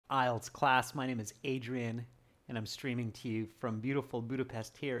IELTS class. My name is Adrian, and I'm streaming to you from beautiful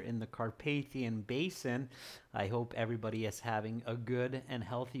Budapest here in the Carpathian Basin. I hope everybody is having a good and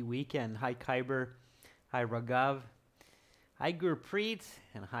healthy weekend. Hi Khyber, hi Raghav, hi Gurpreet,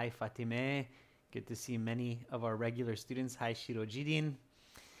 and hi Fatime. Good to see many of our regular students. Hi Shirojidin.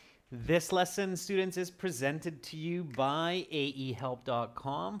 This lesson, students, is presented to you by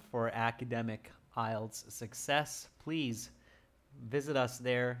aehelp.com for academic IELTS success. Please visit us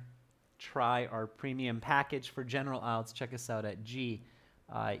there. Try our premium package for general IELTS. Check us out at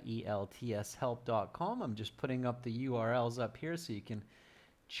IELTShelp.com. I'm just putting up the URLs up here so you can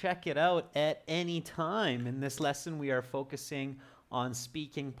check it out at any time. In this lesson, we are focusing on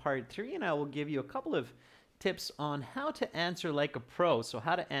speaking part 3, and I will give you a couple of tips on how to answer like a pro. So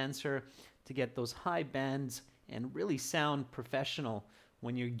how to answer to get those high bands and really sound professional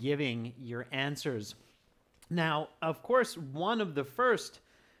when you're giving your answers. Now, of course, one of the first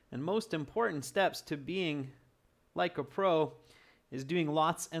and most important steps to being like a pro is doing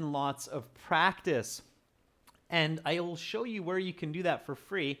lots and lots of practice. And I will show you where you can do that for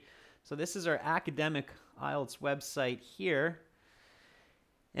free. So this is our academic IELTS website here.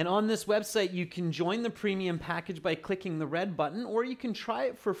 And on this website, you can join the premium package by clicking the red button, or you can try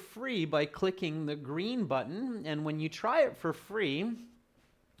it for free by clicking the green button. And when you try it for free,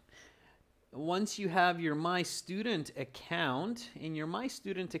 once you have your My Student account, in your My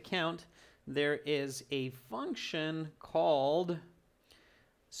Student account, there is a function called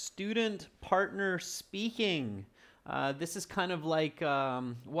Student Partner Speaking. This is kind of like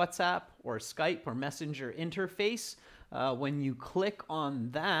WhatsApp or Skype or Messenger interface. When you click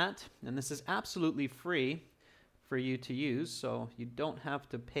on that, and this is absolutely free for you to use, so you don't have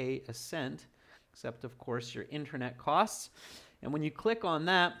to pay a cent, except of course your internet costs. And when you click on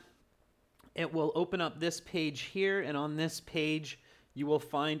that, it will open up this page here, and on this page you will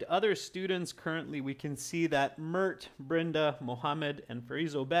find other students. Currently we can see that Mert, Brinda, Mohammed, and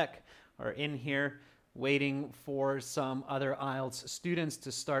Farizo Beck are in here waiting for some other IELTS students to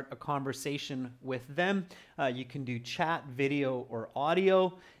start a conversation with them. You can do chat, video, or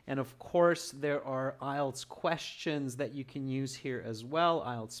audio. And of course, there are IELTS questions that you can use here as well.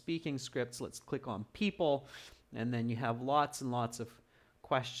 IELTS speaking scripts. Let's click on people. And then you have lots and lots of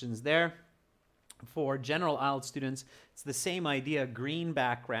questions there. For general IELTS students, it's the same idea, green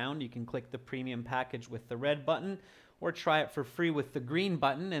background. You can click the premium package with the red button, or try it for free with the green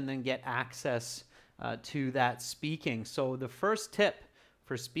button and then get access to that speaking. So the first tip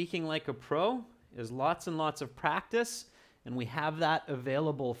for speaking like a pro is lots and lots of practice, and we have that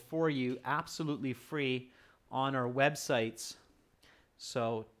available for you absolutely free on our websites.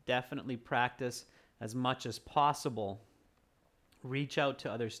 So definitely practice as much as possible. Reach out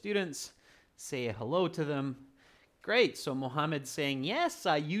to other students, say hello to them. Great, so Mohammed's saying, yes,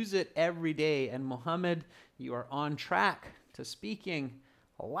 I use it every day. And Mohammed, you are on track to speaking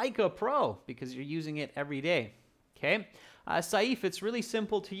like a pro because you're using it every day. Okay, Saif, it's really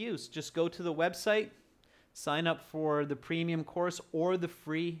simple to use. Just go to the website, sign up for the premium course or the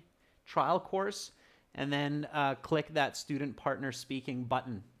free trial course, and then click that Student Partner Speaking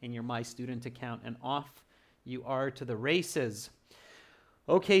button in your My Student account, and off you are to the races.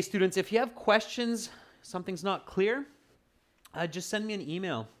 Okay, students, if you have questions, something's not clear, just send me an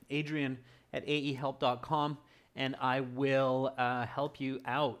email, adrian@aehelp.com, and I will help you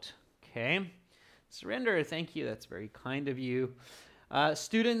out. Okay? Surrender, thank you. That's very kind of you.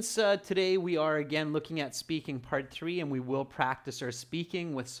 Students, today we are again looking at speaking part 3, and we will practice our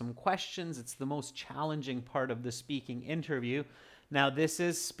speaking with some questions. It's the most challenging part of the speaking interview. Now, this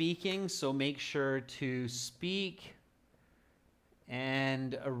is speaking, so make sure to speak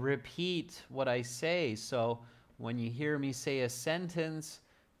and repeat what I say. So when you hear me say a sentence,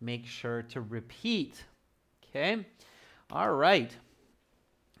 make sure to repeat. Okay, all right.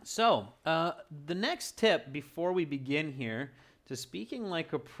 So the next tip before we begin here to speaking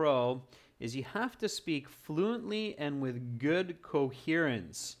like a pro is you have to speak fluently and with good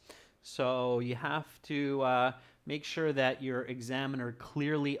coherence. So you have to make sure that your examiner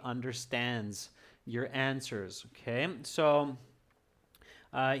clearly understands your answers. Okay, so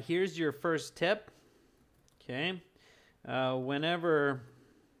here's your first tip. Okay, whenever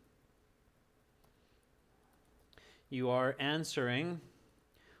you are answering,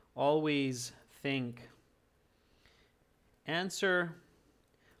 always think answer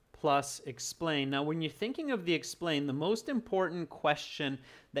plus explain. Now, when you're thinking of the explain, the most important question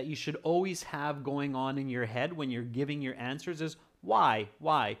that you should always have going on in your head when you're giving your answers is why?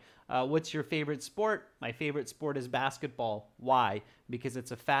 Why? What's your favorite sport? My favorite sport is basketball. Why? Because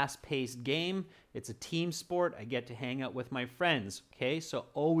it's a fast-paced game. It's a team sport. I get to hang out with my friends. Okay, so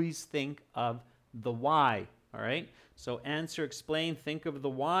always think of the why. All right, so answer, explain, think of the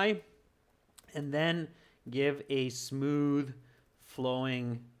why, and then give a smooth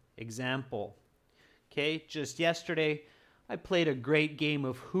flowing example. Okay, just yesterday, I played a great game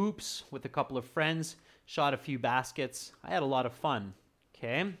of hoops with a couple of friends, shot a few baskets. I had a lot of fun.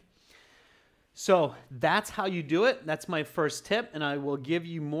 Okay, so that's how you do it. That's my first tip, and I will give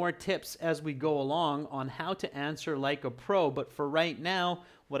you more tips as we go along on how to answer like a pro. But for right now,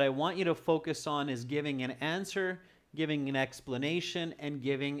 what I want you to focus on is giving an answer, giving an explanation, and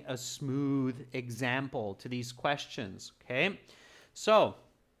giving a smooth example to these questions. Okay, so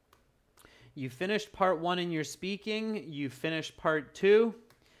you finished part 1 in your speaking, you finished part 2,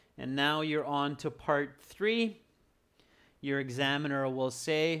 and now you're on to part 3. Your examiner will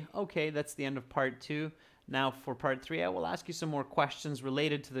say, okay, that's the end of part 2. Now for part 3, I will ask you some more questions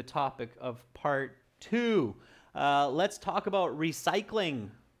related to the topic of part 2. Let's talk about recycling.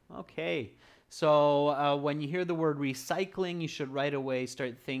 Okay, so when you hear the word recycling, you should right away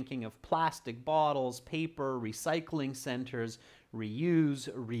start thinking of plastic bottles, paper, recycling centers, reuse,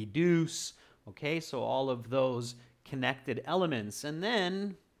 reduce. Okay, so all of those connected elements. And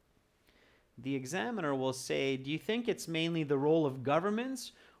then the examiner will say, do you think it's mainly the role of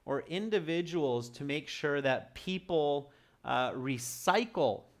governments or individuals to make sure that people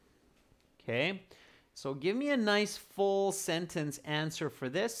recycle? Okay, so give me a nice full sentence answer for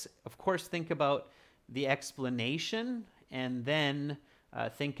this. Of course, think about the explanation and then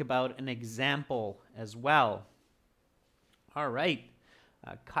think about an example as well. All right,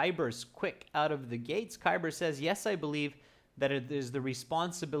 Kyber's quick out of the gates. Kyber says, yes, I believe that it is the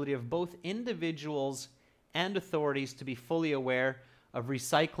responsibility of both individuals and authorities to be fully aware of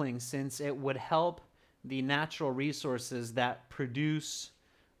recycling, since it would help the natural resources that produce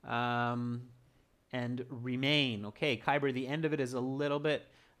and remain. Okay, Kyber, the end of it is a little bit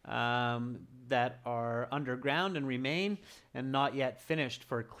that are underground and remain and not yet finished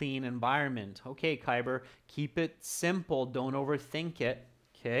for a clean environment. Okay, Kyber, keep it simple. Don't overthink it.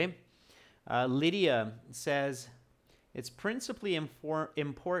 Okay. Lydia says, it's principally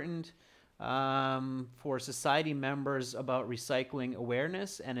important for society members about recycling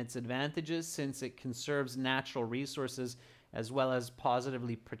awareness and its advantages, since it conserves natural resources as well as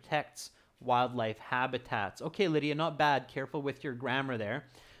positively protects wildlife habitats. Okay, Lydia, not bad. Careful with your grammar there.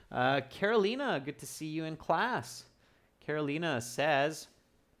 Carolina, good to see you in class. Carolina says,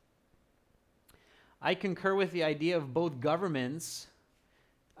 I concur with the idea of both governments.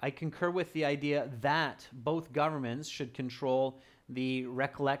 I concur with the idea that both governments should control the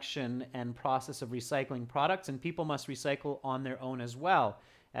recollection and process of recycling products, and people must recycle on their own as well.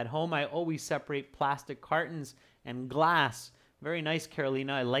 At home, I always separate plastic cartons and glass. Very nice,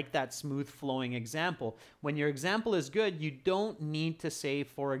 Carolina. I like that smooth flowing example. When your example is good, you don't need to say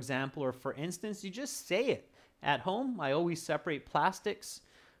for example or for instance. You just say it. At home, I always separate plastics,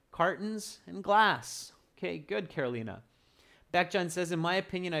 cartons, and glass. Okay, good, Carolina. Beckjohn says, in my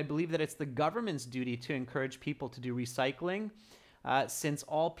opinion, I believe that it's the government's duty to encourage people to do recycling, since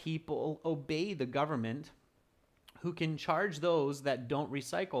all people obey the government, who can charge those that don't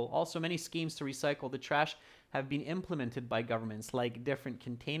recycle. Also, many schemes to recycle the trash have been implemented by governments, like different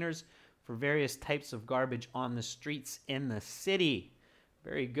containers for various types of garbage on the streets in the city.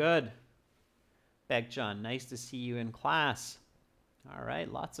 Very good, Beckjohn. Nice to see you in class. All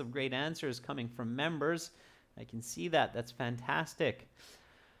right, lots of great answers coming from members. I can see that. That's fantastic.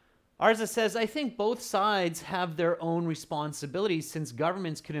 Arza says, I think both sides have their own responsibilities, since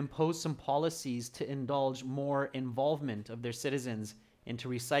governments could impose some policies to indulge more involvement of their citizens into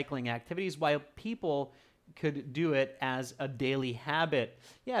recycling activities, while people could do it as a daily habit.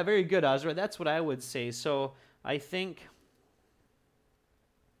 Yeah, very good, Azra. That's what I would say. So I think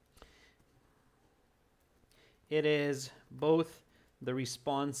it is both the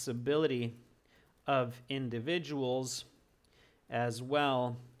responsibility of individuals as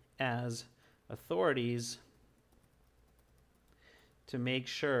well as authorities to make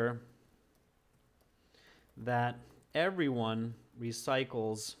sure that everyone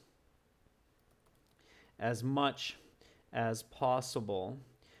recycles as much as possible,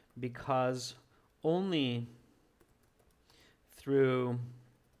 because only through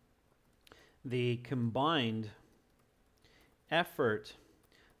the combined effort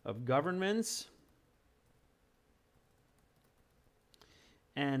of governments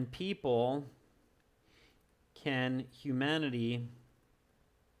and people can humanity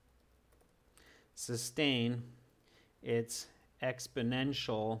sustain its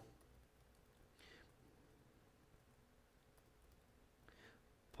exponential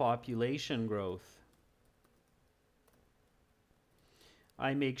population growth.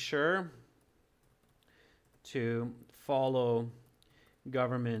 I make sure to follow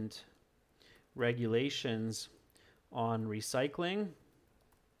government regulations on recycling,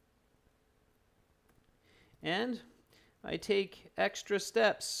 and I take extra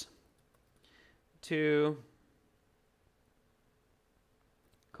steps to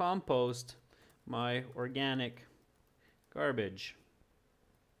compost my organic garbage.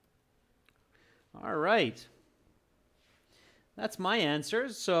 All right. That's my answer.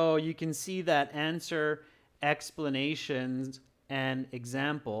 So you can see that answer, explanations, and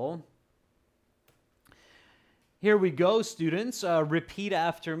example. Here we go, students. Repeat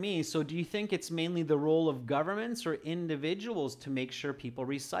after me. So do you think it's mainly the role of governments or individuals to make sure people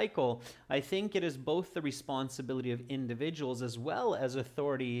recycle? I think it is both the responsibility of individuals as well as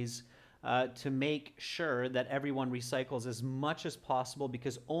authorities to make sure that everyone recycles as much as possible,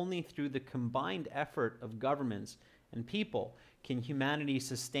 because only through the combined effort of governments and people can humanity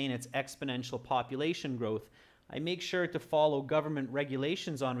sustain its exponential population growth. I make sure to follow government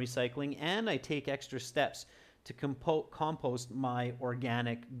regulations on recycling, and I take extra steps to compost my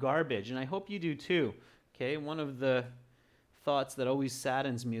organic garbage. And I hope you do too. Okay, one of the thoughts that always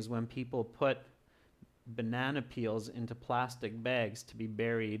saddens me is when people put banana peels into plastic bags to be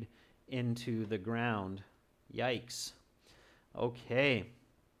buried into the ground. Yikes. Okay,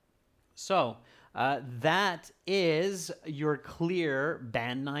 so that is your clear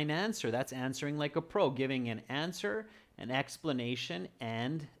Band 9 answer. That's answering like a pro, giving an answer, an explanation,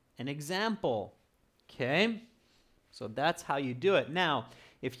 and an example. Okay, so that's how you do it. Now,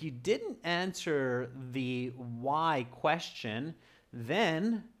 if you didn't answer the why question,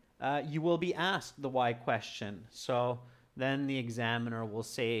 then you will be asked the why question. So then the examiner will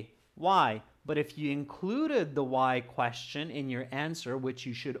say why. But if you included the why question in your answer, which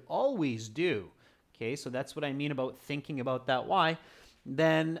you should always do, okay, so that's what I mean about thinking about that why,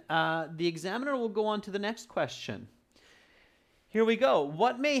 then the examiner will go on to the next question. Here we go.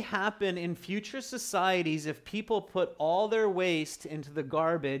 What may happen in future societies if people put all their waste into the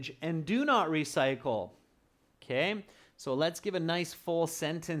garbage and do not recycle? Okay, so let's give a nice full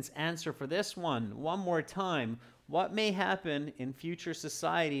sentence answer for this one. One more time. What may happen in future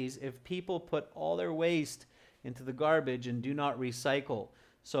societies if people put all their waste into the garbage and do not recycle?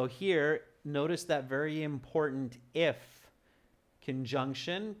 So here, notice that very important if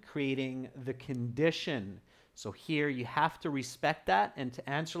conjunction, creating the condition. So here you have to respect that, and to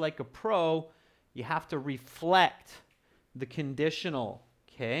answer like a pro, you have to reflect the conditional,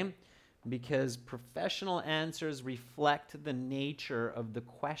 okay? Because professional answers reflect the nature of the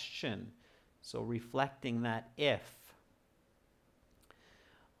question. So reflecting that if.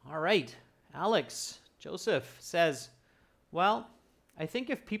 All right, Alex Joseph says, well, I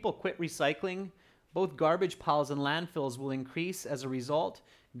think if people quit recycling, both garbage piles and landfills will increase. As a result,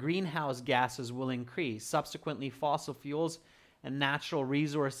 greenhouse gases will increase. Subsequently, fossil fuels and natural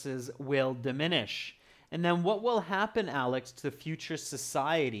resources will diminish. And then what will happen, Alex, to future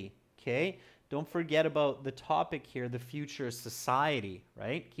society? Okay, don't forget about the topic here, the future society,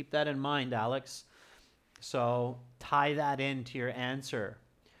 right? Keep that in mind, Alex. So tie that into your answer.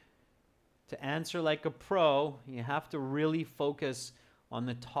 To answer like a pro, you have to really focus on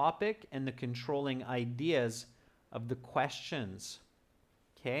the topic and the controlling ideas of the questions.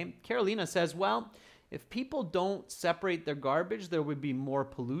 Okay, Carolina says, well, if people don't separate their garbage, there would be more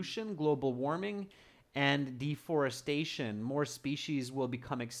pollution, global warming, and deforestation. More species will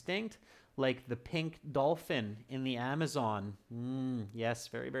become extinct, like the pink dolphin in the Amazon. Yes,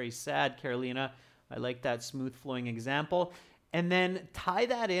 very, very sad, Carolina. I like that smooth flowing example. And then tie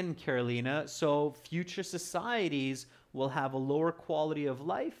that in, Carolina, so future societies will have a lower quality of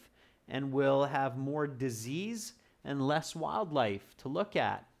life and will have more disease and less wildlife to look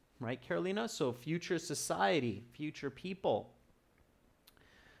at, right, Carolina? So future society, future people.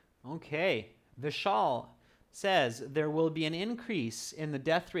 Okay, Vishal says there will be an increase in the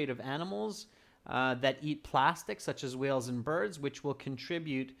death rate of animals that eat plastic, such as whales and birds, which will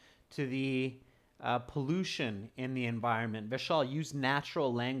contribute to the pollution in the environment. Vishal, use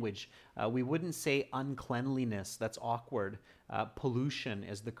natural language. We wouldn't say uncleanliness. That's awkward. Pollution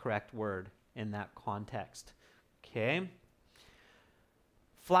is the correct word in that context. Okay.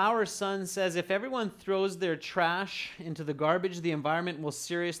 Flower Sun says, if everyone throws their trash into the garbage, the environment will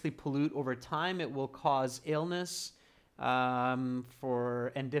seriously pollute over time. It will cause illness and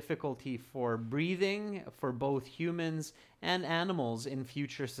difficulty for breathing for both humans and animals in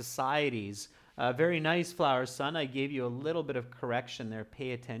future societies. Very nice, Flower Sun. I gave you a little bit of correction there.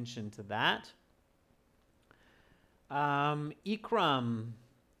 Pay attention to that. Ikram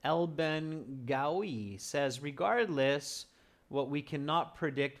Elben Gawi says, regardless, what we cannot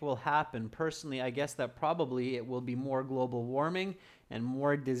predict will happen. Personally, I guess that probably it will be more global warming and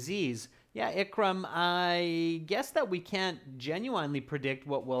more disease. Yeah, Ikram, I guess that we can't genuinely predict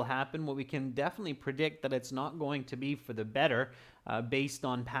what will happen. What we can definitely predict that it's not going to be for the better based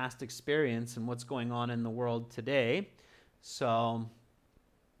on past experience and what's going on in the world today. So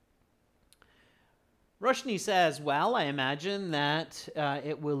Roshni says, well, I imagine that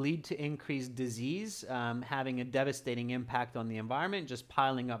it will lead to increased disease, having a devastating impact on the environment, just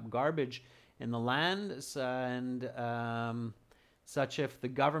piling up garbage in the land, and such if the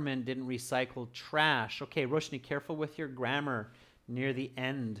government didn't recycle trash. Okay, Roshni, careful with your grammar near the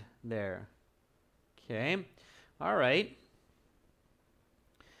end there. Okay, all right.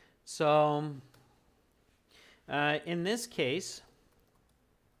 So in this case,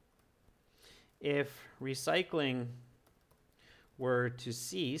 if recycling were to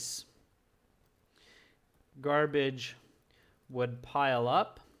cease, garbage would pile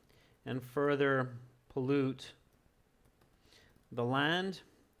up and further pollute the land,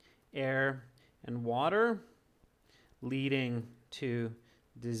 air, and water, leading to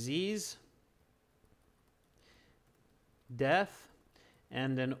disease, death,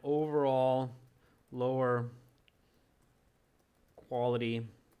 and an overall lower quality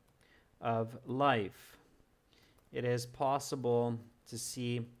of life. It is possible to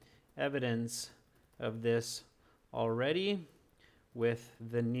see evidence of this already with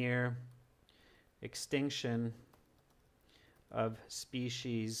the near extinction of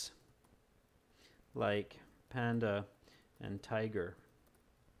species like panda and tiger.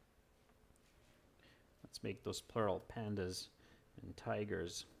 Let's make those plural, pandas and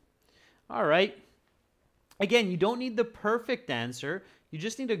tigers. All right. Again, you don't need the perfect answer. You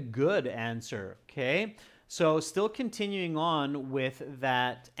just need a good answer, okay? So still continuing on with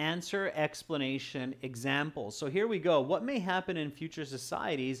that answer, explanation, example. So here we go. What may happen in future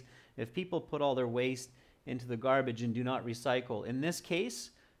societies if people put all their waste into the garbage and do not recycle? In this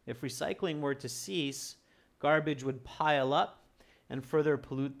case, if recycling were to cease, garbage would pile up and further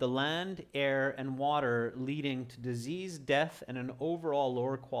pollute the land, air, and water, leading to disease, death, and an overall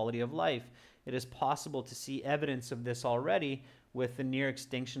lower quality of life. It is possible to see evidence of this already with the near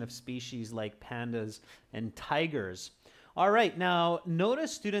extinction of species like pandas and tigers. All right, now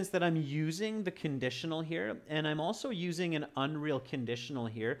notice, students, that I'm using the conditional here, and I'm also using an unreal conditional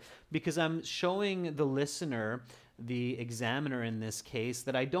here because I'm showing the listener, the examiner in this case,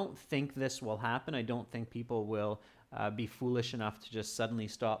 that I don't think this will happen. I don't think people will be foolish enough to just suddenly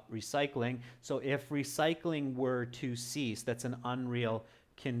stop recycling. So if recycling were to cease, that's an unreal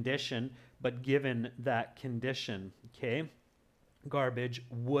condition, but given that condition, okay, garbage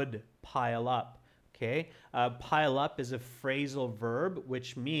would pile up. Okay, pile up is a phrasal verb,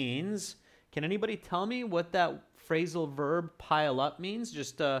 which means, can anybody tell me what that phrasal verb pile up means?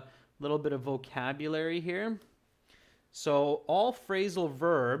 Just a little bit of vocabulary here. So all phrasal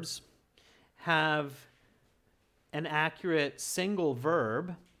verbs have an accurate single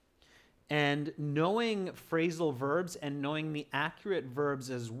verb, and knowing phrasal verbs and knowing the accurate verbs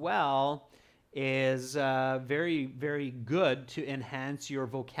as well is very, very good to enhance your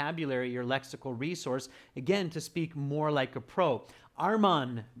vocabulary, your lexical resource, again, to speak more like a pro.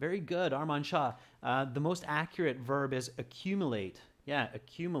 Arman, very good, Arman Shah. The most accurate verb is accumulate. Yeah,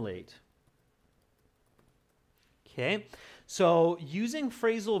 accumulate. Okay, so using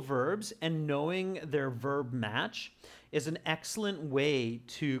phrasal verbs and knowing their verb match is an excellent way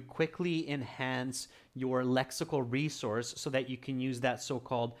to quickly enhance your lexical resource so that you can use that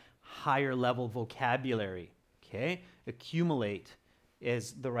so-called higher level vocabulary. Okay, accumulate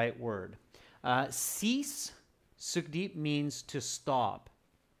is the right word. Cease, Sukhdeep, means to stop.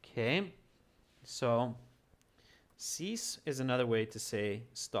 Okay, so cease is another way to say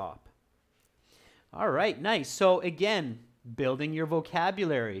stop. All right, nice. So again, building your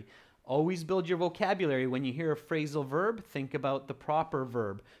vocabulary. Always build your vocabulary. When you hear a phrasal verb, think about the proper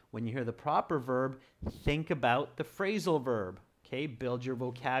verb. When you hear the proper verb, think about the phrasal verb. Okay, build your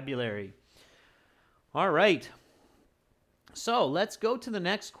vocabulary. All right. So let's go to the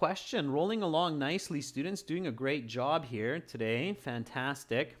next question. Rolling along nicely, students. Doing a great job here today.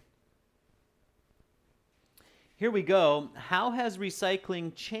 Fantastic. Here we go. How has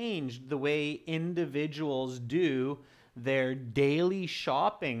recycling changed the way individuals do their daily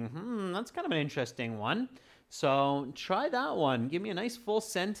shopping? That's kind of an interesting one. So try that one. Give me a nice full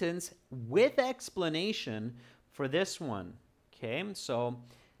sentence with explanation for this one. Okay, so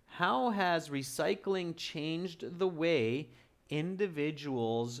how has recycling changed the way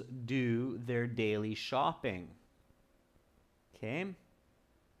individuals do their daily shopping? Okay.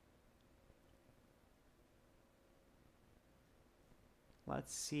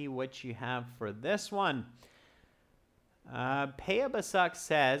 Let's see what you have for this one. Payabasak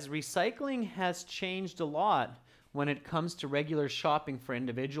says, recycling has changed a lot when it comes to regular shopping for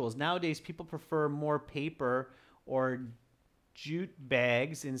individuals. Nowadays, people prefer more paper or jute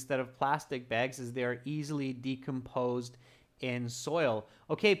bags instead of plastic bags as they are easily decomposed in soil.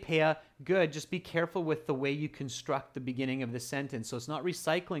 Okay, Paya, good. Just be careful with the way you construct the beginning of the sentence. So it's not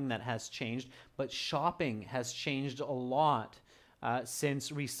recycling that has changed, but shopping has changed a lot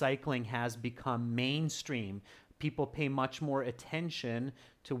since recycling has become mainstream. People pay much more attention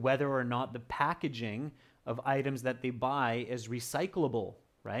to whether or not the packaging of items that they buy is recyclable,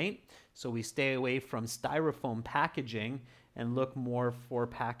 right? So we stay away from styrofoam packaging and look more for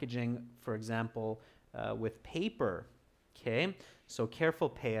packaging, for example, with paper. Okay, so careful,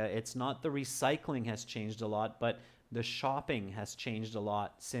 Paya. It's not the recycling has changed a lot, but the shopping has changed a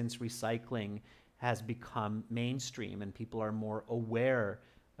lot since recycling has become mainstream and people are more aware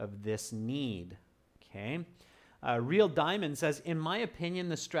of this need. Okay. Real Diamond says, in my opinion,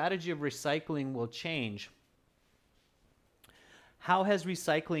 the strategy of recycling will change. How has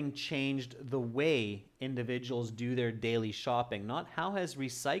recycling changed the way individuals do their daily shopping? Not how has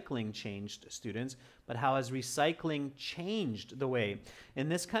recycling changed, students, but how has recycling changed the way? In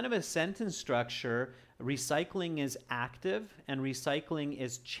this kind of a sentence structure, recycling is active and recycling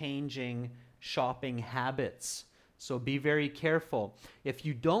is changing shopping habits. So be very careful. If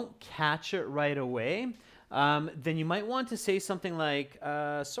you don't catch it right away, then you might want to say something like,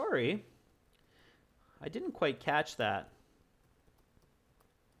 sorry, I didn't quite catch that.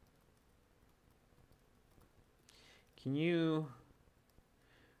 Can you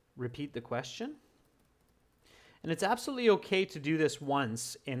repeat the question? And it's absolutely okay to do this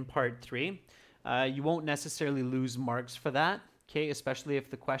once in part 3. You won't necessarily lose marks for that, okay, especially if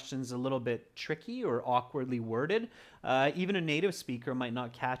the question's a little bit tricky or awkwardly worded. Even a native speaker might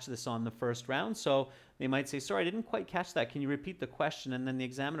not catch this on the first round, so they might say, sorry, I didn't quite catch that. Can you repeat the question? And then the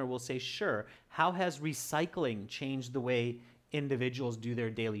examiner will say, sure. How has recycling changed the way individuals do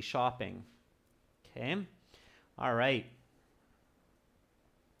their daily shopping? Okay. All right.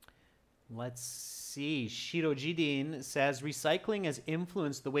 Let's see. Shirojidin says, recycling has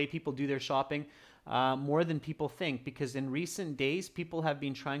influenced the way people do their shopping more than people think, because in recent days, people have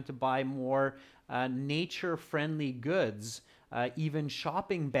been trying to buy more nature-friendly goods, even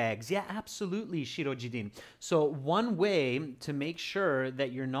shopping bags. Yeah, absolutely, Shirojidin. So one way to make sure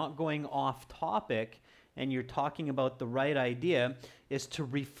that you're not going off topic and you're talking about the right idea is to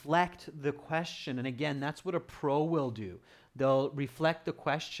reflect the question. And again, that's what a pro will do. They'll reflect the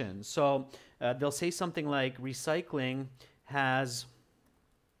question. So they'll say something like, recycling has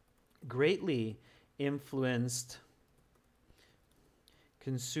greatly influenced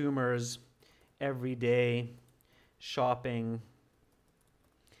consumers' everyday shopping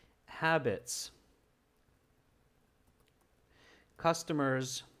habits.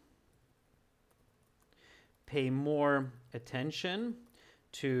 Customers pay more attention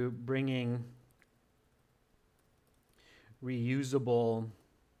to bringing reusable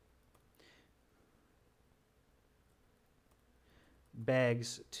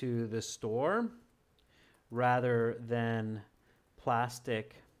bags to the store rather than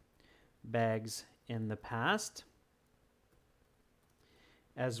plastic bags in the past.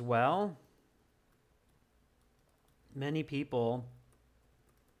 As well, many people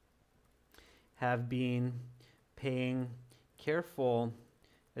have been paying careful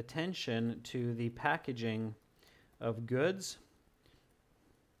attention to the packaging of goods,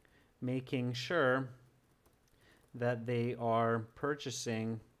 making sure that they are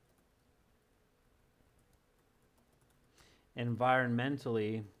purchasing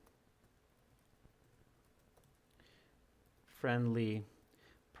environmentally friendly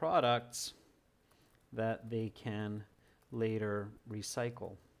products that they can later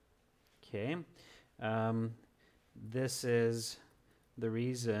recycle. Okay, this is the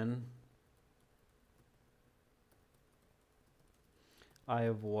reason I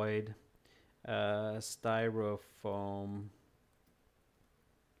avoid styrofoam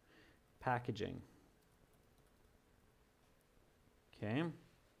packaging. Okay,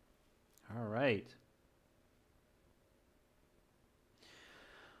 all right.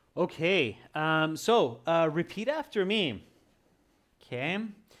 Okay, so repeat after me. Okay,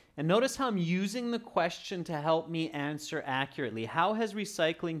 and notice how I'm using the question to help me answer accurately. How has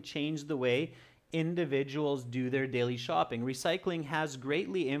recycling changed the way individuals do their daily shopping? Recycling has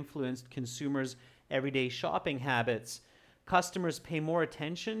greatly influenced consumers' everyday shopping habits. Customers pay more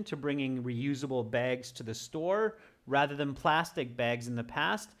attention to bringing reusable bags to the store rather than plastic bags in the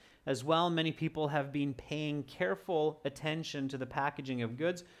past. As well, many people have been paying careful attention to the packaging of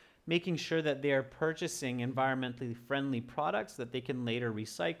goods, making sure that they are purchasing environmentally friendly products that they can later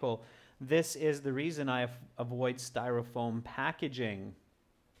recycle. This is the reason I avoid styrofoam packaging.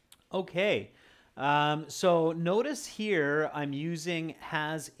 Okay, so notice here I'm using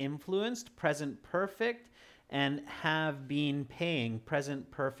has influenced, present perfect, and have been paying, present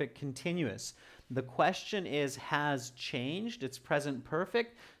perfect continuous. The question is has changed, it's present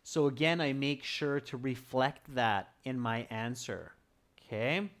perfect. So again, I make sure to reflect that in my answer.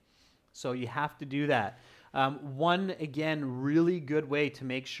 Okay, so you have to do that. One, again, really good way to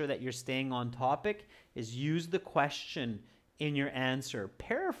make sure that you're staying on topic is use the question in your answer.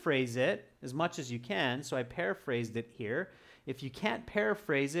 Paraphrase it as much as you can. So I paraphrased it here. If you can't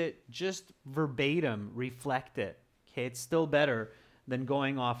paraphrase it, just verbatim reflect it. Okay, it's still better than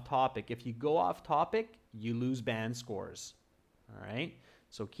going off topic. If you go off topic, you lose band scores. All right,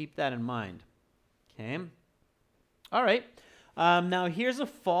 so keep that in mind. Okay, all right. Now here's a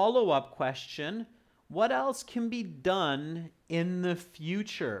follow-up question. What else can be done in the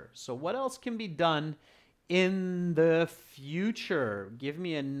future? So what else can be done in the future? Give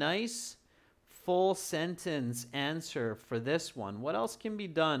me a nice full sentence answer for this one. What else can be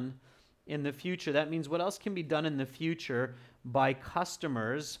done in the future? That means what else can be done in the future by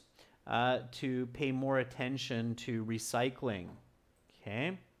customers to pay more attention to recycling?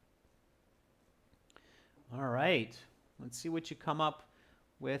 Okay. All right. Let's see what you come up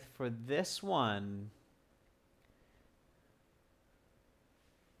with for this one.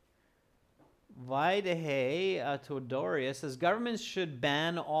 Vaidehe Todoria says governments should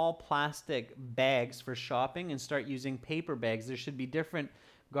ban all plastic bags for shopping and start using paper bags. There should be different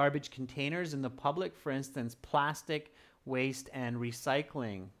garbage containers in the public, for instance, plastic, waste, and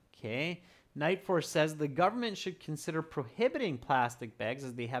recycling. Okay. Nightforce says the government should consider prohibiting plastic bags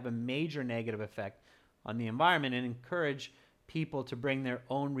as they have a major negative effect on the environment and encourage people to bring their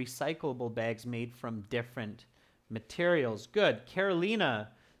own recyclable bags made from different materials. Good. Carolina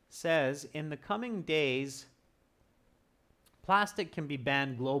says, in the coming days, plastic can be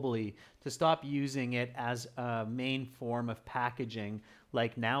banned globally to stop using it as a main form of packaging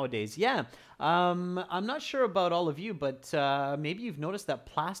like nowadays. Yeah, I'm not sure about all of you, but maybe you've noticed that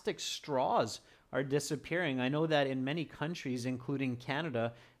plastic straws are disappearing. I know that in many countries, including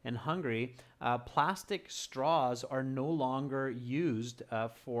Canada and Hungary, plastic straws are no longer used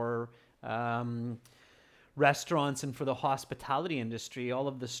for restaurants and for the hospitality industry. All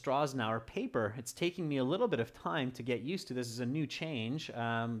of the straws now are paper. It's taking me a little bit of time to get used to. This is a new change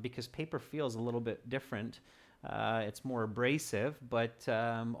because paper feels a little bit different. It's more abrasive, but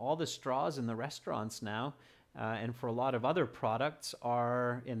all the straws in the restaurants now and for a lot of other products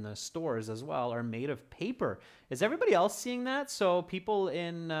are in the stores as well are made of paper. Is everybody else seeing that? So people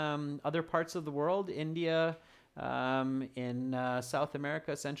in other parts of the world, India, in South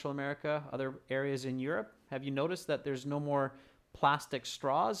America, Central America, other areas in Europe, have you noticed that there's no more plastic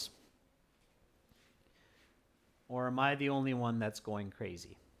straws? Or am I the only one that's going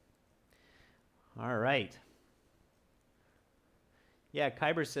crazy? All right. Yeah,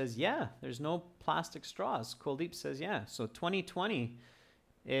 Kyber says, yeah, there's no plastic straws. Kuldeep says, yeah. So 2020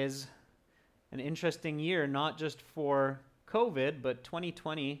 is an interesting year, not just for COVID, but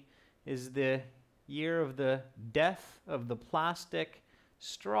 2020 is the year of the death of the plastic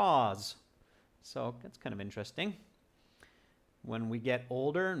straws. So that's kind of interesting. When we get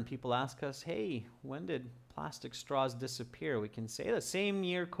older and people ask us, hey, when did plastic straws disappear? We can say the same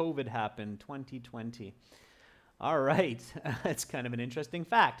year COVID happened, 2020. All right, that's kind of an interesting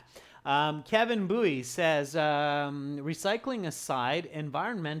fact. Kevin Bowie says, recycling aside,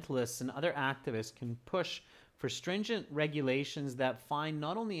 environmentalists and other activists can push for stringent regulations that fine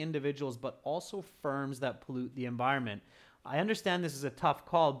not only individuals but also firms that pollute the environment. I understand this is a tough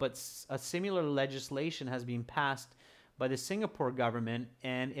call, but a similar legislation has been passed by the Singapore government,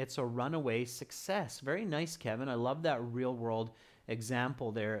 and it's a runaway success. Very nice, Kevin. I love that real-world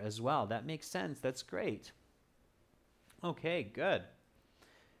example there as well. That makes sense. That's great. Okay, good.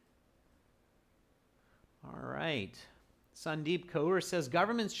 All right. Sandeep Kaur says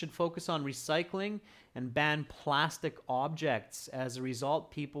governments should focus on recycling and ban plastic objects. As a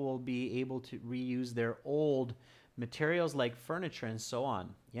result, people will be able to reuse their old materials like furniture and so on.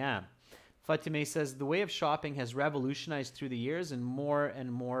 Yeah. Fatime says the way of shopping has revolutionized through the years and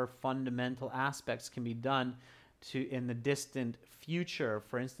more fundamental aspects can be done in the distant future.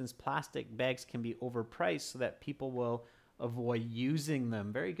 For instance, plastic bags can be overpriced so that people will avoid using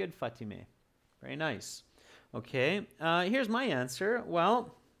them. Very good, Fatime. Very nice. Okay, here's my answer.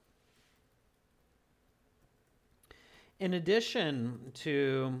 Well, In addition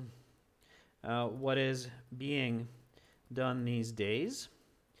to what is being done these days,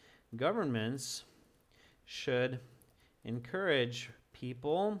 governments should encourage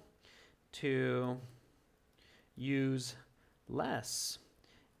people to use less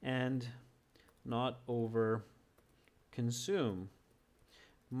and not over consume.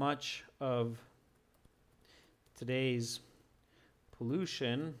 Much of today's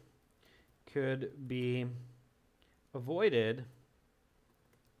pollution could be avoided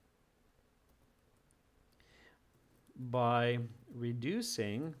by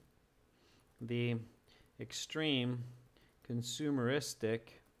reducing the extreme consumeristic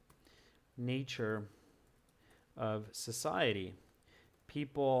nature of society.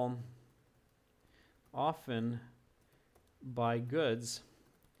 People often buy goods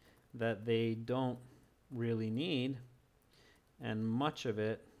that they don't really need, and much of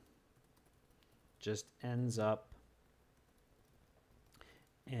it just ends up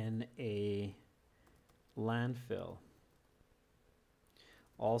in a landfill.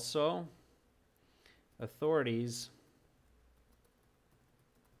 Also, authorities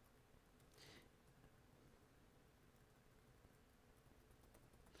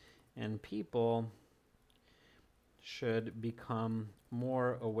and people should become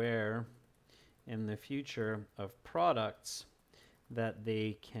more aware in the future of products that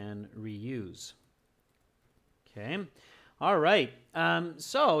they can reuse. Okay. All right.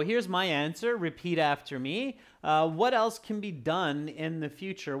 So here's my answer. Repeat after me. What else can be done in the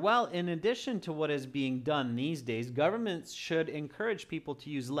future? Well, in addition to what is being done these days, governments should encourage people to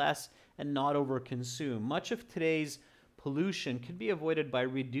use less and not overconsume. Much of today's pollution could be avoided by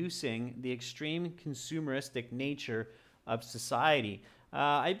reducing the extreme consumeristic nature of society.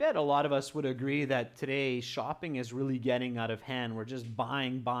 I bet a lot of us would agree that today shopping is really getting out of hand. We're just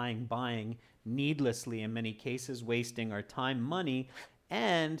buying needlessly in many cases, wasting our time, money,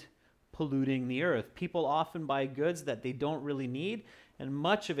 and polluting the earth. People often buy goods that they don't really need, and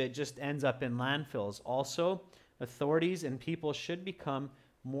much of it just ends up in landfills. Also, authorities and people should become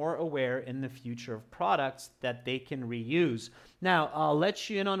more aware in the future of products that they can reuse. Now, I'll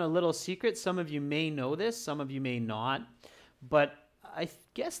let you in on a little secret. Some of you may know this, some of you may not, but I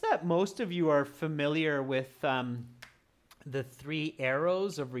guess that most of you are familiar with the 3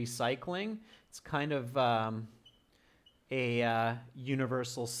 arrows of recycling. It's kind of a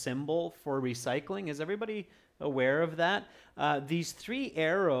universal symbol for recycling. Is everybody aware of that? These 3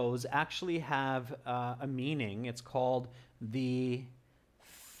 arrows actually have a meaning. It's called the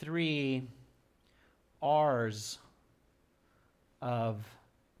 3 R's of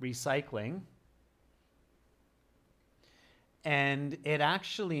recycling. And it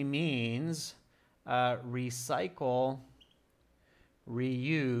actually means recycle,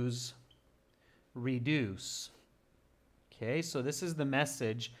 reuse, reduce. Okay, so this is the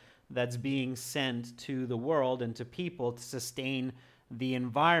message that's being sent to the world and to people to sustain the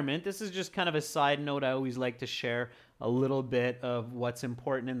environment. This is just kind of a side note. I always like to share a little bit of what's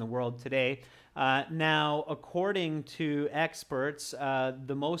important in the world today. Now, according to experts,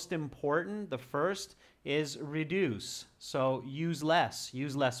 the most important, the first, is reduce. So use less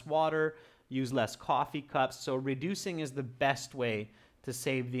water, use less coffee cups. So reducing is the best way to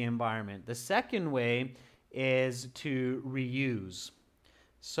save the environment. The second way is to reuse.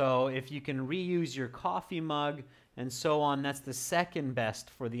 So if you can reuse your coffee mug and so on, that's the second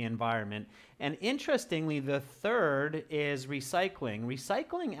best for the environment. And interestingly, the third is recycling.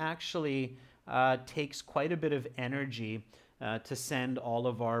 Recycling actually takes quite a bit of energy to send all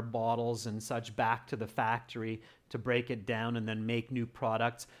of our bottles and such back to the factory to break it down and then make new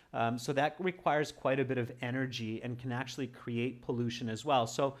products. So that requires quite a bit of energy and can actually create pollution as well.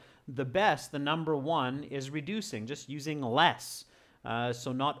 So the best, the number 1, is reducing, just using less.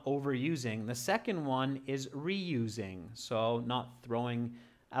 So not overusing. The second one is reusing, so not throwing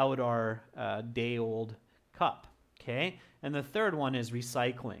out our day-old cup, okay? And the third one is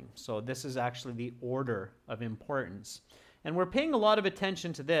recycling. So this is actually the order of importance. And we're paying a lot of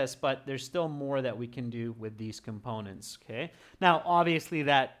attention to this, but there's still more that we can do with these components, okay? Now, obviously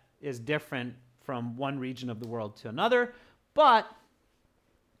that is different from one region of the world to another, but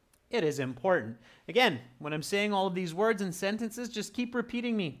it is important. Again, when I'm saying all of these words and sentences, just keep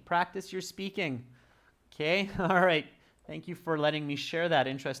repeating me. Practice your speaking. Okay? All right. Thank you for letting me share that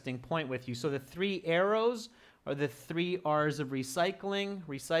interesting point with you. So the 3 arrows are the 3 R's of recycling: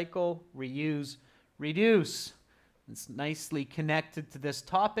 recycle, reuse, reduce. It's nicely connected to this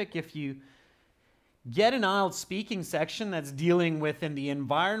topic. If you get an IELTS speaking section that's dealing with the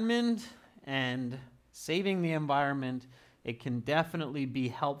environment and saving the environment, it can definitely be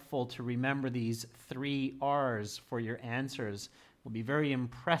helpful to remember these 3 R's for your answers. It will be very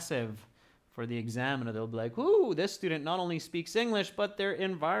impressive for the examiner. They'll be like, ooh, this student not only speaks English, but they're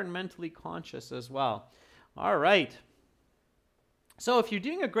environmentally conscious as well. All right. So if you're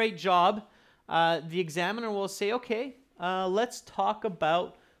doing a great job, the examiner will say, okay, let's talk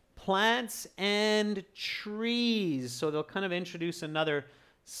about plants and trees. So they'll kind of introduce another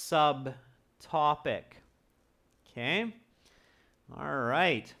subtopic. Okay. All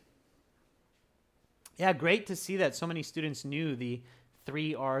right. Yeah, great to see that so many students knew the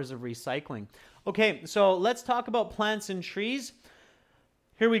 3 R's of recycling. Okay, so let's talk about plants and trees.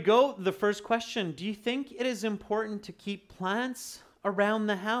 Here we go. The first question. Do you think it is important to keep plants around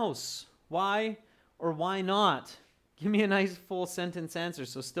the house? Why or why not? Give me a nice full sentence answer.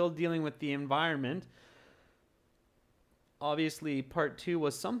 So still dealing with the environment. Obviously, part 2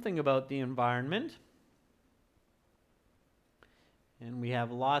 was something about the environment. And we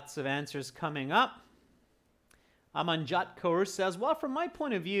have lots of answers coming up. Amanjat Kaur says, well, from my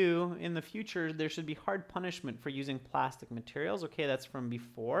point of view, in the future, there should be hard punishment for using plastic materials. Okay, that's from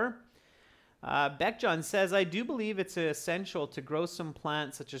before. Beckjohn says, I do believe it's essential to grow some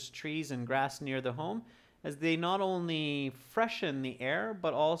plants such as trees and grass near the home, as they not only freshen the air,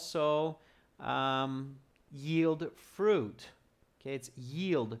 but also yield fruit. Okay, it's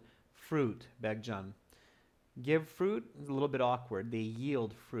yield fruit, Beckjohn. Give fruit is a little bit awkward. They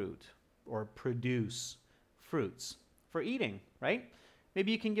yield fruit or produce fruits for eating, right?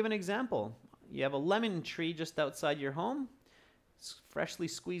 Maybe you can give an example. You have a lemon tree just outside your home. It's freshly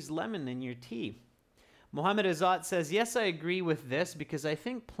squeezed lemon in your tea. Mohammed Azat says, yes, I agree with this because I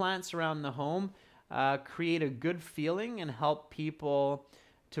think plants around the home create a good feeling and help people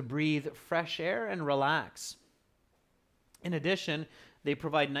to breathe fresh air and relax. In addition, they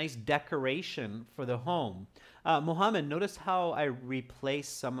provide nice decoration for the home. Mohammed, notice how I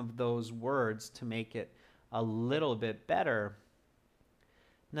replaced some of those words to make it a little bit better.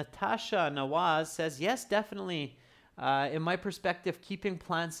 Natasha Nawaz says, yes, definitely. In my perspective, keeping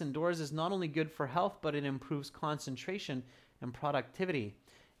plants indoors is not only good for health, but it improves concentration and productivity.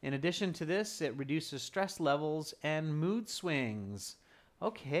 In addition to this, it reduces stress levels and mood swings.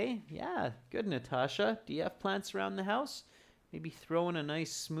 Okay, yeah, good, Natasha. Do you have plants around the house? Maybe throw in a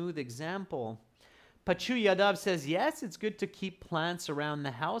nice smooth example. Pachu Yadav says, yes, it's good to keep plants around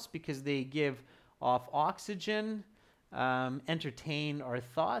the house because they give off oxygen, entertain our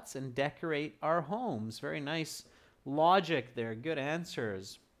thoughts, and decorate our homes. Very nice logic there. Good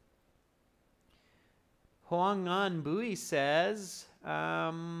answers. Huangan Bui says,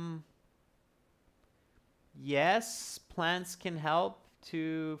 yes, plants can help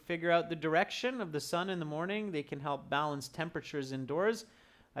to figure out the direction of the sun in the morning. They can help balance temperatures indoors.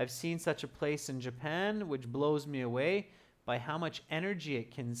 I've seen such a place in Japan, which blows me away by how much energy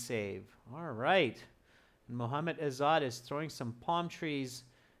it can save. All right. And Mohammed Azad is throwing some palm trees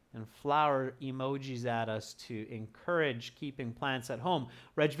and flower emojis at us to encourage keeping plants at home.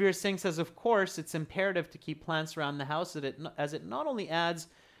 Rajveer Singh says, of course, it's imperative to keep plants around the house as it not only adds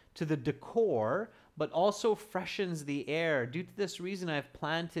to the decor, but also freshens the air. Due to this reason, I've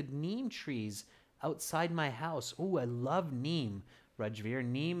planted neem trees outside my house. Oh, I love neem, Rajveer.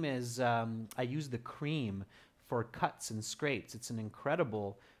 Neem is, I use the cream for cuts and scrapes. It's an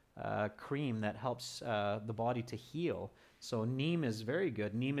incredible cream that helps the body to heal. So neem is very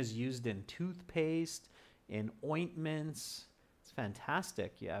good. Neem is used in toothpaste, in ointments. It's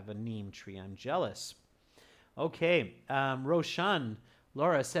fantastic. You have a neem tree. I'm jealous. Okay, Roshan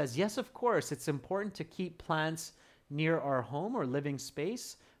Laura says, yes, of course, it's important to keep plants near our home or living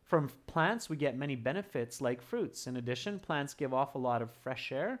space. From plants, we get many benefits like fruits. In addition, plants give off a lot of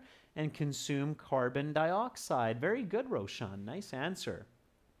fresh air and consume carbon dioxide. Very good, Roshan. Nice answer.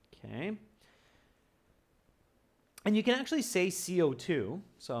 Okay. And you can actually say CO2.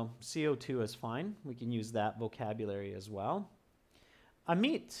 So CO2 is fine. We can use that vocabulary as well.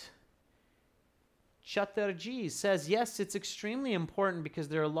 Amit Chatterjee says, yes, it's extremely important because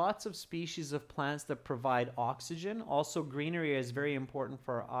there are lots of species of plants that provide oxygen. Also, greenery is very important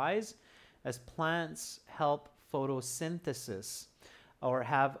for our eyes as plants help photosynthesis or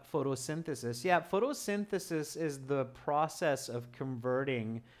have photosynthesis. Yeah, photosynthesis is the process of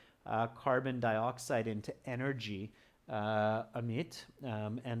converting carbon dioxide into energy, Amit,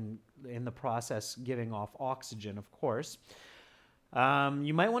 and in the process giving off oxygen, of course.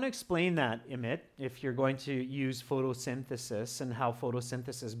 You might want to explain that, Amit, if you're going to use photosynthesis and how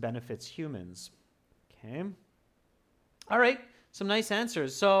photosynthesis benefits humans. Okay. All right. Some nice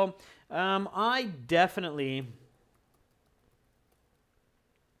answers. So I definitely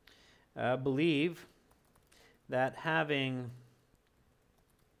believe that having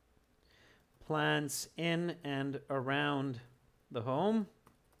plants in and around the home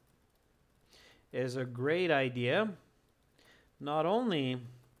is a great idea, not only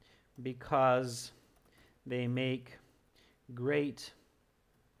because they make great,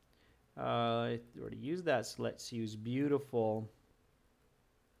 I already used that, so let's use beautiful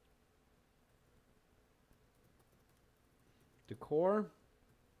decor,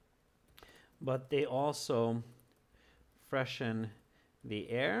 but they also freshen the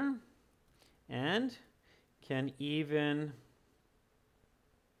air and can even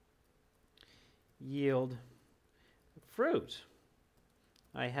yield fruit.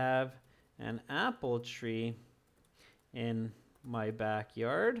 I have an apple tree in my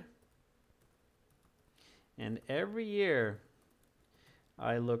backyard, and every year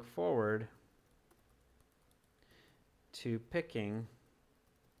I look forward to picking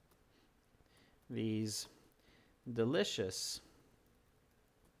these delicious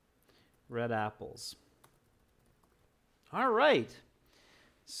red apples. All right.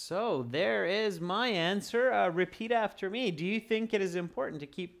 So there is my answer. Repeat after me. Do you think it is important to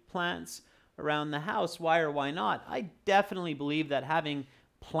keep plants around the house? Why or why not? I definitely believe that having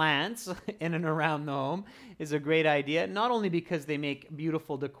plants in and around the home is a great idea, not only because they make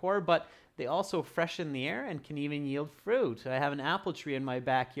beautiful decor, but they also freshen the air and can even yield fruit. I have an apple tree in my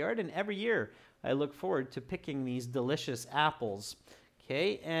backyard, and every year I look forward to picking these delicious apples.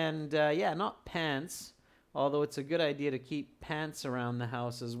 Okay, and yeah, not pants, although it's a good idea to keep pants around the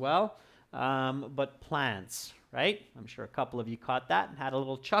house as well, but plants, right? I'm sure a couple of you caught that and had a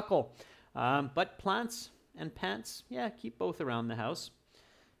little chuckle. But plants and pants, yeah, keep both around the house.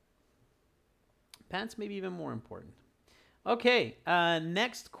 Pants maybe even more important. Okay,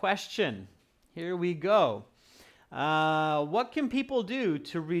 next question. Here we go. What can people do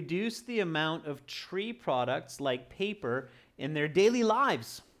to reduce the amount of tree products like paper in their daily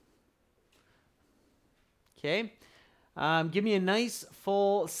lives? Okay. Give me a nice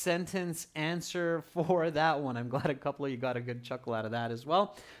full sentence answer for that one. I'm glad a couple of you got a good chuckle out of that as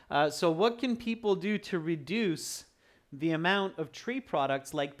well. So what can people do to reduce the amount of tree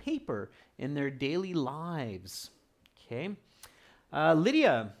products like paper in their daily lives? Okay.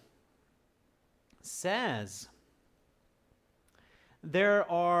 Lydia says, there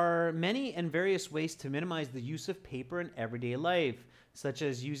are many and various ways to minimize the use of paper in everyday life, such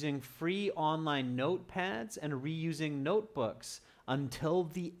as using free online notepads and reusing notebooks until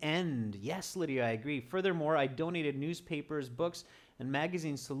the end. Yes, Lydia, I agree. Furthermore, I donated newspapers, books, and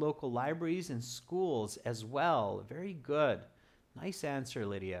magazines to local libraries and schools as well. Very good. Nice answer,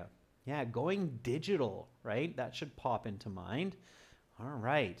 Lydia. Yeah, going digital, right? That should pop into mind. All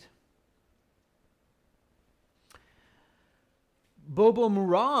right. Bobo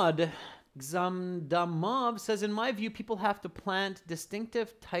Murad Xamdamov says, in my view, people have to plant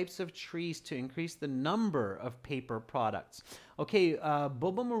distinctive types of trees to increase the number of paper products. Okay,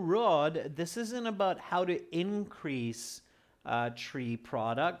 Bobo Murad, this isn't about how to increase tree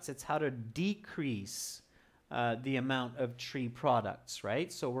products. It's how to decrease the amount of tree products,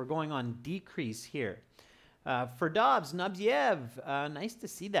 right? So we're going on decrease here. For Dobbs, Nabziev, nice to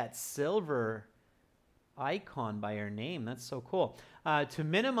see that silver icon by your name. That's so cool. To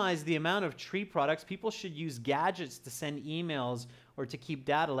minimize the amount of tree products, people should use gadgets to send emails or to keep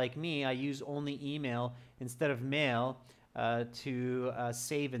data. Like me, I use only email instead of mail to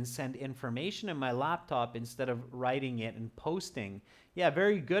save and send information in my laptop instead of writing it and posting. Yeah,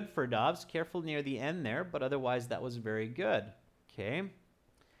 very good for Dobbs. Careful near the end there, but otherwise that was very good. Okay.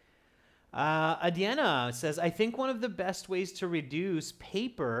 Adiana says, I think one of the best ways to reduce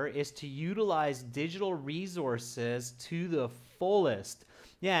paper is to utilize digital resources to the fullest.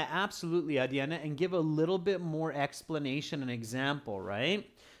 Yeah, absolutely, Adiana, and give a little bit more explanation and example, right?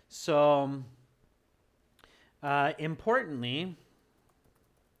 So, importantly,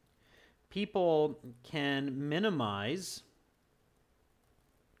 people can minimize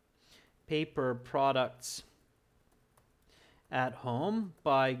paper products at home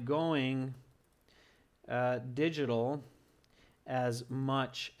by going digital as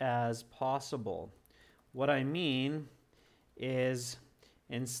much as possible. What I mean is,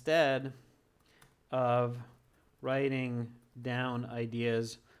 instead of writing down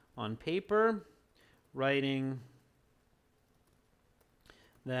ideas on paper, writing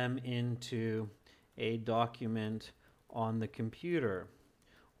them into a document on the computer.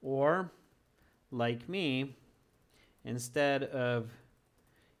 Or, like me, instead of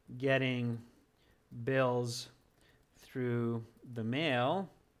getting bills through the mail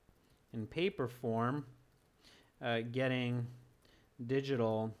in paper form, getting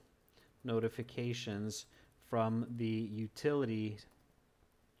digital notifications from the utility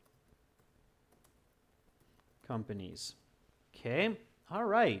companies. Okay, all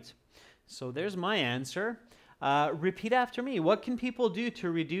right. So there's my answer. Repeat after me. What can people do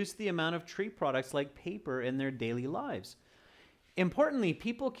to reduce the amount of tree products like paper in their daily lives? Importantly,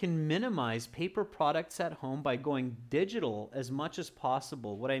 people can minimize paper products at home by going digital as much as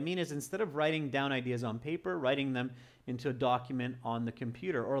possible. What I mean is, instead of writing down ideas on paper, writing them into a document on the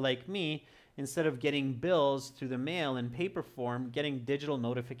computer. Or like me, instead of getting bills through the mail in paper form, getting digital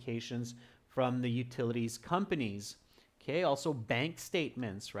notifications from the utilities companies. Okay, also bank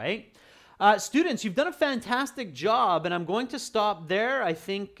statements, right? Students, you've done a fantastic job, and I'm going to stop there. I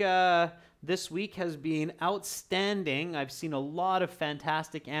think this week has been outstanding. I've seen a lot of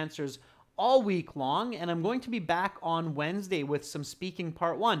fantastic answers all week long, and I'm going to be back on Wednesday with some speaking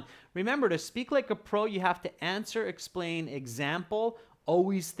part 1. Remember, to speak like a pro, you have to answer, explain, example,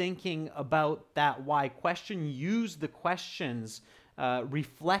 always thinking about that why question. Use the questions,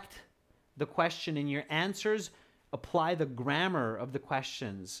 reflect the question in your answers, apply the grammar of the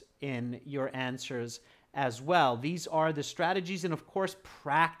questions in your answers as well. These are the strategies, and of course,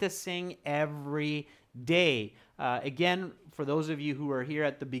 practicing every day. Again, for those of you who are here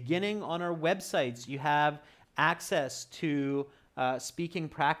at the beginning, on our websites, you have access to speaking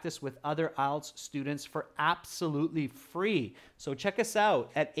practice with other IELTS students for absolutely free. So check us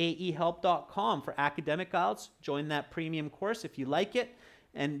out at aehelp.com for academic IELTS. Join that premium course if you like it.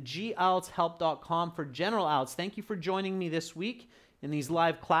 And gieltshelp.com for general IELTS. Thank you for joining me this week in these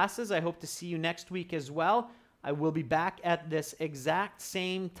live classes. I hope to see you next week as well. I will be back at this exact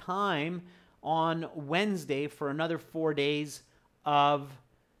same time on Wednesday for another 4 days of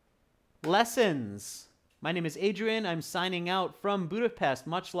lessons. My name is Adrian. I'm signing out from Budapest.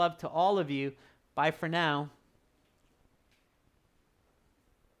 Much love to all of you. Bye for now.